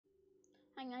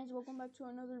Hi guys, welcome back to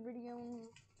another video.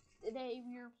 Today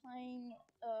we are playing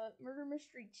Murder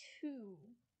Mystery 2,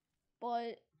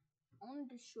 but I wanted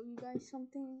to show you guys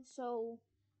something. So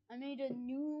I made a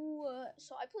new,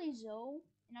 so I play Zoe,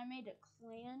 and I made a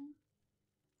clan,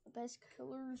 the Best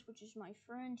Killers, which is my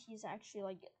friend. He's actually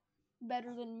like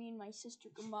better than me and my sister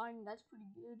combined. That's pretty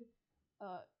good.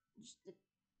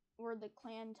 Where the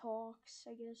clan talks,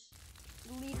 I guess.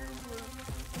 The leaders were me,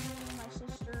 my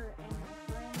sister, and my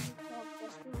friend called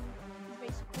Jester, who's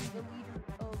basically the leader of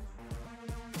the people.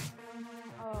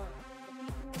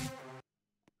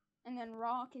 And then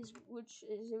Rock is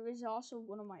also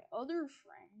one of my other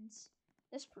friends.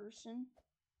 This person.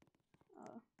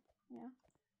 Yeah.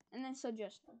 And then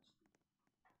Suggestions.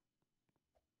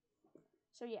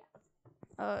 So yeah.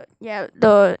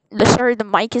 Sorry, the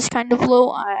mic is kind of low.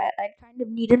 I kind of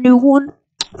need a new one.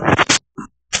 I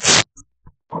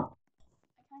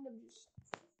kind of just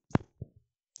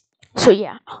So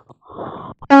yeah.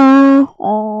 I don't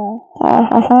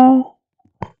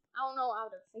know how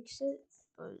to fix it,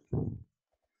 but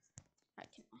I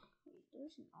can. Wait,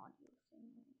 there's an audio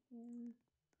thing right here.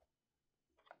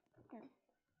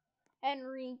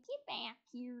 Henry, get back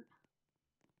here.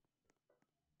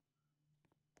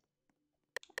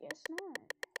 I guess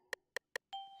not.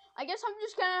 I guess I'm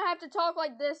just gonna have to talk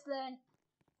like this then.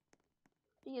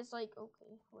 Because, like,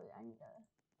 okay, wait, I need to.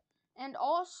 And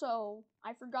also,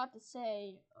 I forgot to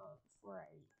say before I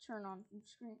turn on the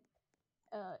screen.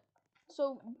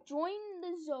 So join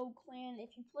the Zoe clan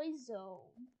if you play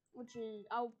Zoe, which is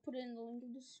I'll put it in the link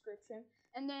in the description,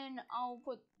 and then I'll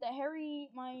put the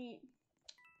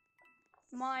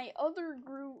my other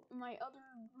group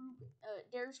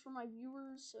dares for my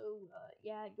viewers. So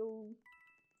yeah, go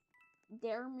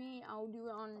dare me. I'll do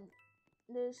it on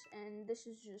this, and this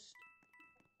is just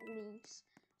links.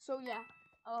 So yeah.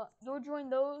 Go join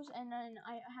those, and then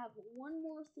I have one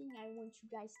more thing I want you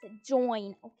guys to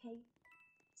join, okay?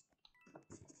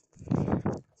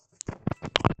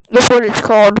 Guess what it's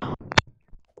called?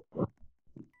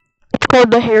 It's called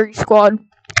the Harry Squad.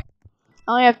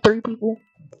 I only have 3 people.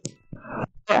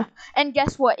 Yeah. And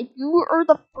guess what? If you are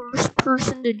the first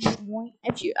person to join,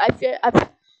 if you're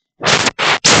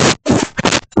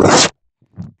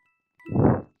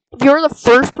the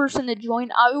first person to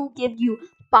join, I will give you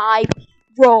 5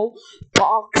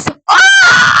 Robux.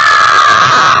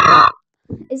 Ah!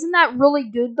 Isn't that really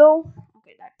good though?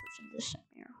 Okay, that person just sent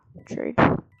me a trade.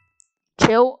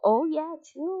 Chill. Oh yeah,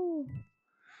 chill.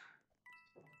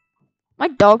 My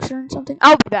dog's doing something.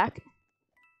 I'll be back.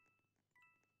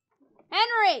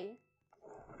 Henry!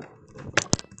 What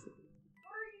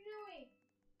are you doing?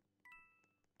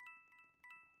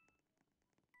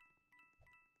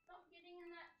 Stop getting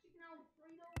in that chicken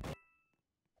Alfredo.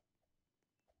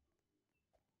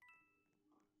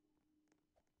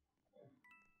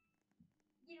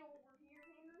 Get over here,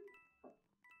 Henry.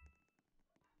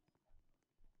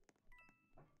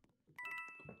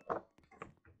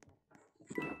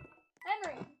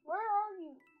 Henry, where are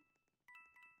you?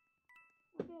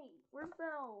 Okay, where's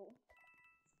Belle?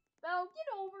 Belle, get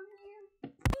over here.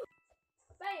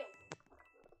 Belle.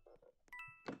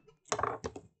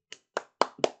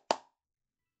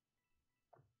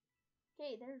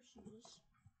 Okay, there she is.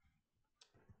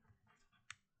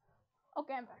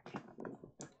 Okay, I'm back.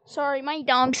 Sorry, my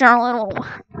dogs are a little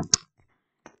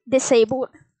disabled.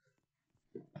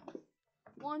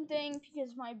 One thing,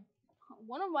 because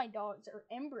one of my dogs are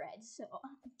inbred, so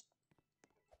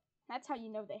that's how you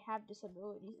know they have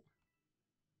disabilities.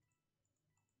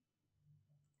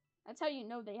 That's how you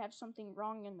know they have something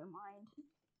wrong in their mind.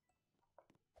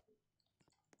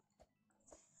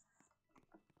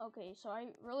 Okay, so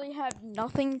I really have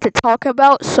nothing to talk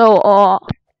about, so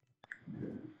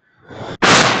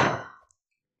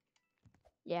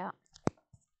yeah.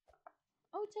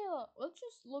 Oh, Taylor, let's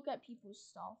just look at people's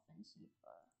stuff and see if,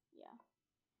 yeah.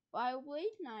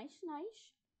 BioBlade, nice.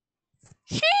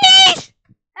 Sheesh!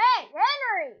 Hey,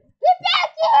 Henry! Get back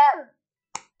here!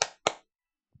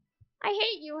 I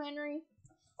hate you, Henry.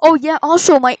 Oh, yeah,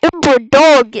 also, my inbred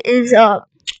dog is, so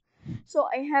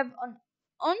I have an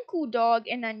uncle dog,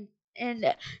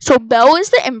 so Belle is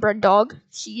the inbred dog.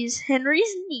 She's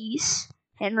Henry's niece.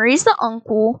 Henry's the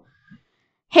uncle.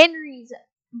 Henry's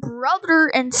brother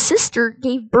and sister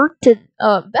gave birth to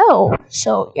Belle.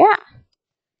 So yeah,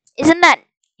 isn't that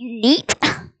neat?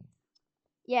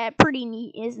 Yeah, pretty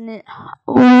neat, isn't it?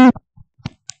 Dude,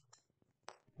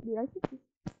 I should just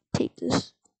take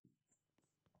this.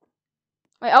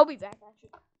 Wait, I'll be back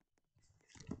actually.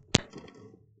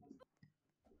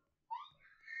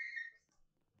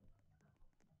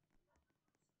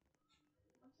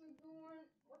 What you doing?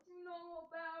 What you know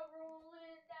about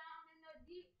rolling down in the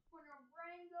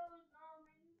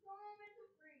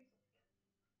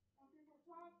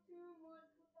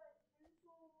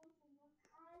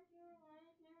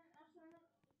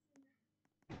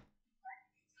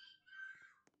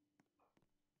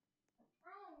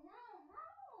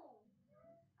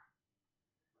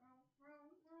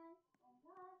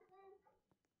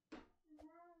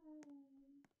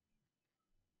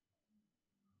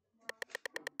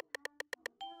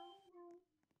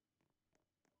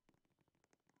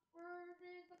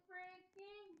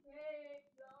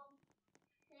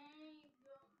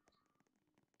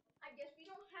guess we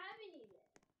don't have any then.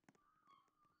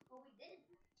 Well, we did.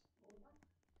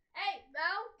 Hey,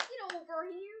 Val, get over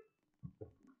here.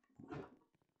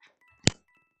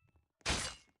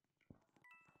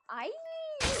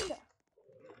 Aish!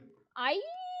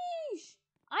 Aish!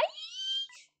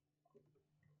 Aish!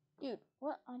 Dude,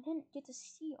 what? I didn't get to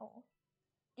see all.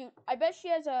 Dude, I bet she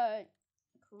has a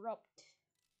corrupt.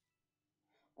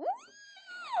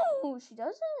 Ooh, she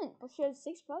doesn't. But she has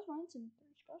 6 plus points and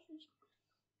 3 specials.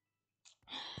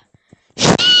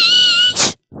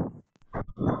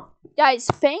 Guys,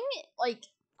 Fang, like,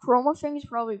 Chroma Fang is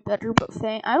probably better, but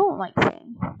Fang, I don't like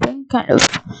Fang. Fang kind of.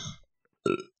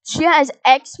 She has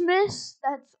Xmas.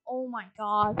 That's, oh my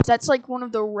god. That's like one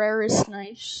of the rarest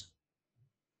knives.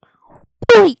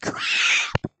 Holy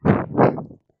crap!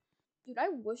 Dude, I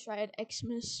wish I had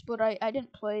Xmas, but I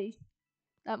didn't play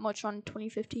that much on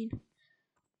 2015.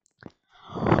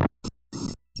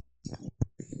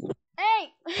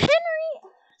 Hey, Henry!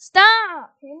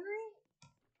 Stop, Henry!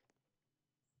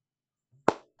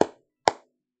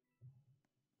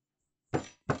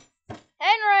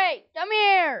 Henry, come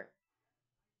here!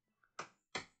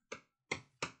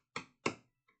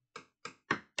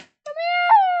 Come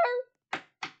here!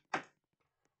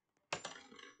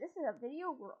 This is a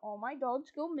video where all my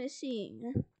dogs go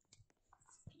missing.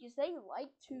 Because they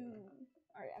like to...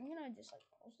 Alright, I'm gonna just like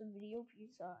post the video because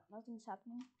nothing's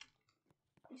happening.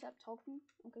 Please stop talking.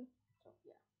 Okay, so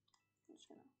yeah. I'm just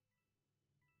gonna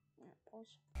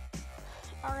pause.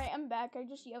 Alright, I'm back. I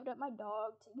just yelled at my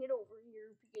dog to get over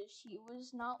here because he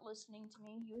was not listening to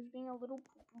me. He was being a little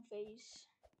poopy face.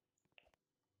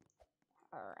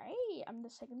 Alright, I'm the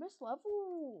second best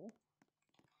level.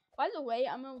 By the way,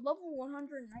 I'm a level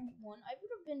 191. I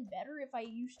would have been better if I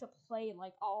used to play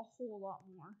like a whole lot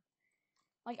more.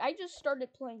 Like, I just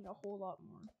started playing a whole lot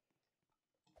more.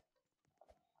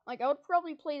 Like, I would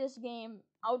probably play this game.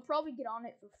 I would probably get on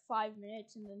it for 5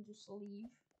 minutes and then just leave.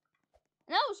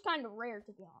 And that was kind of rare,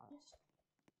 to be honest.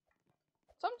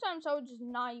 Sometimes I would just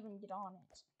not even get on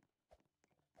it.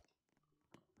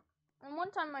 And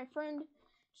one time my friend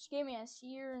just gave me a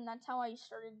seer, and that's how I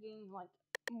started getting, like,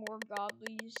 more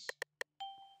godlies.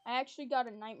 I actually got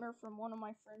a nightmare from one of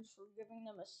my friends for giving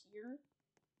them a seer.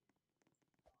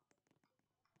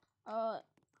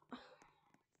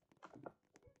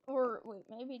 Or, wait,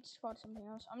 maybe it's called something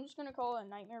else. I'm just gonna call it a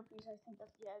nightmare because I think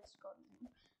that's, yeah, it's called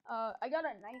I got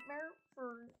a nightmare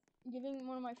for giving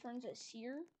one of my friends a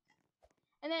seer.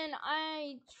 And then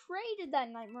I traded that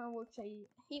nightmare, which I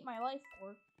hate my life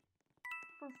for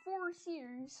 4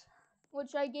 seers,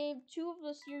 which I gave 2 of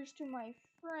the seers to my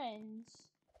friends.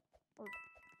 Or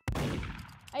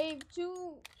I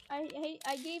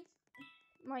gave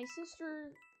my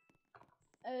sister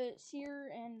a seer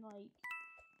and like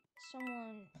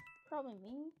someone, probably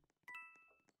me.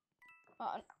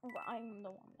 I'm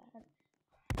the one that had.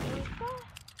 It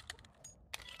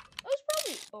was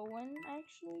probably Owen,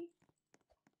 actually.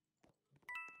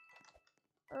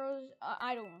 Or it was,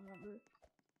 I don't remember.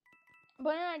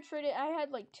 But then I traded, I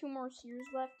had like 2 more seers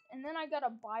left, and then I got a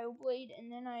Bioblade,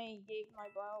 and then I gave my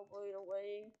Bioblade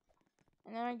away.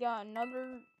 And then I got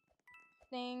another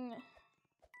thing.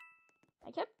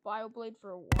 I kept Bioblade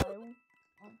for a while.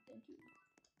 Oh, thank you.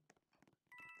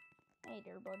 Hey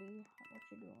there, buddy. What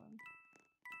you doing?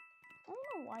 I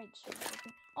don't know why it's so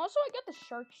broken. Also, I got the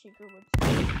Shark Shaker, which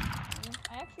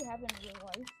I actually have in real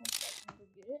life, which I can go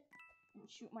get it and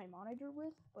shoot my monitor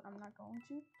with, but I'm not going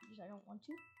to because I don't want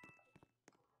to.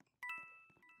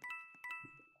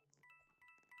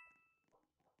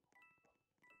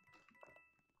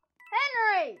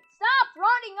 Henry, stop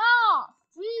running off!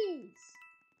 Jeez.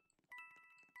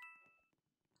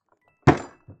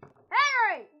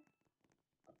 Henry!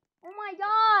 Oh my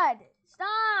god!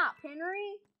 Stop,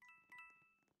 Henry!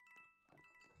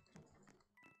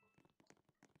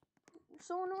 You're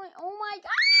so annoying. Oh my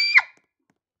god!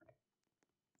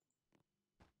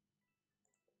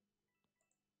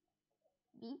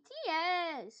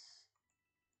 BTS.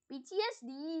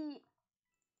 BTSD.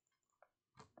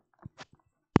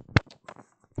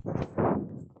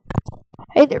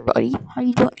 Hey there, buddy. How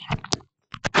you doing?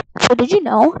 So did you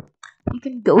know you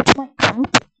can go to my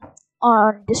group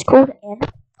on Discord and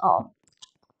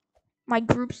my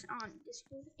groups on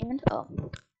Discord and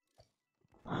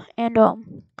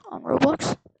on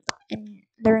Roblox, and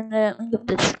they're in the link of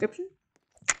the description,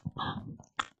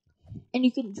 and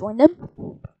you can join them.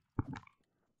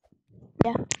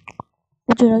 Yeah,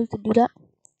 did you know you can do that?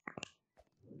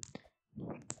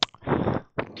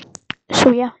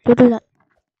 So yeah, you'll do that.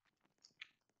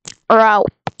 Or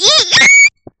out.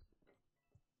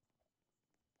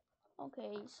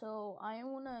 Okay, so I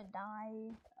wanna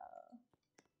die.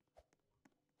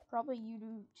 Probably you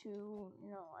do too.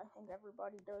 I think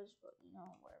everybody does, but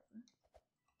whatever.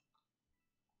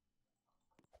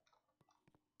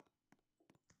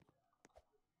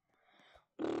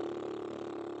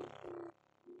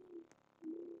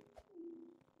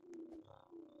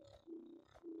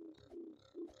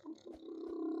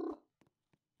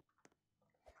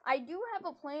 I do have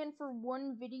a plan for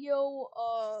one video.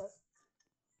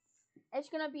 It's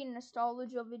gonna be a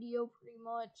nostalgia video, pretty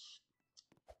much.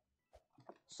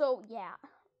 So yeah,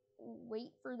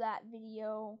 wait for that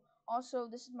video. Also,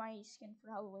 this is my skin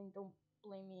for Halloween. Don't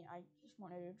blame me. I just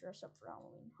wanted to dress up for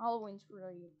Halloween. Halloween's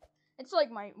really, it's like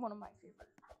one of my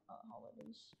favorite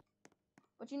holidays.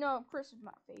 But Christmas is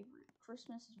my favorite.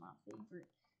 Christmas is my favorite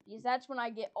because that's when I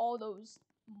get all those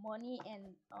money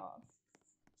and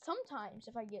sometimes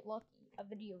if I get lucky, a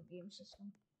video game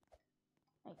system.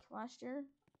 Like last year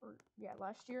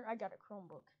I got a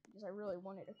Chromebook because I really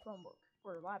wanted a Chromebook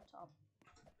for a laptop.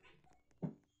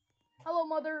 Hello,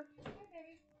 mother.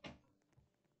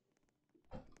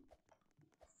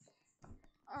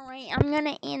 Alright, I'm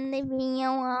gonna end the video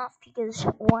off because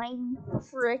why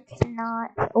frick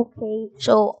not? Okay,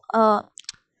 so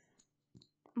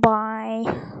bye.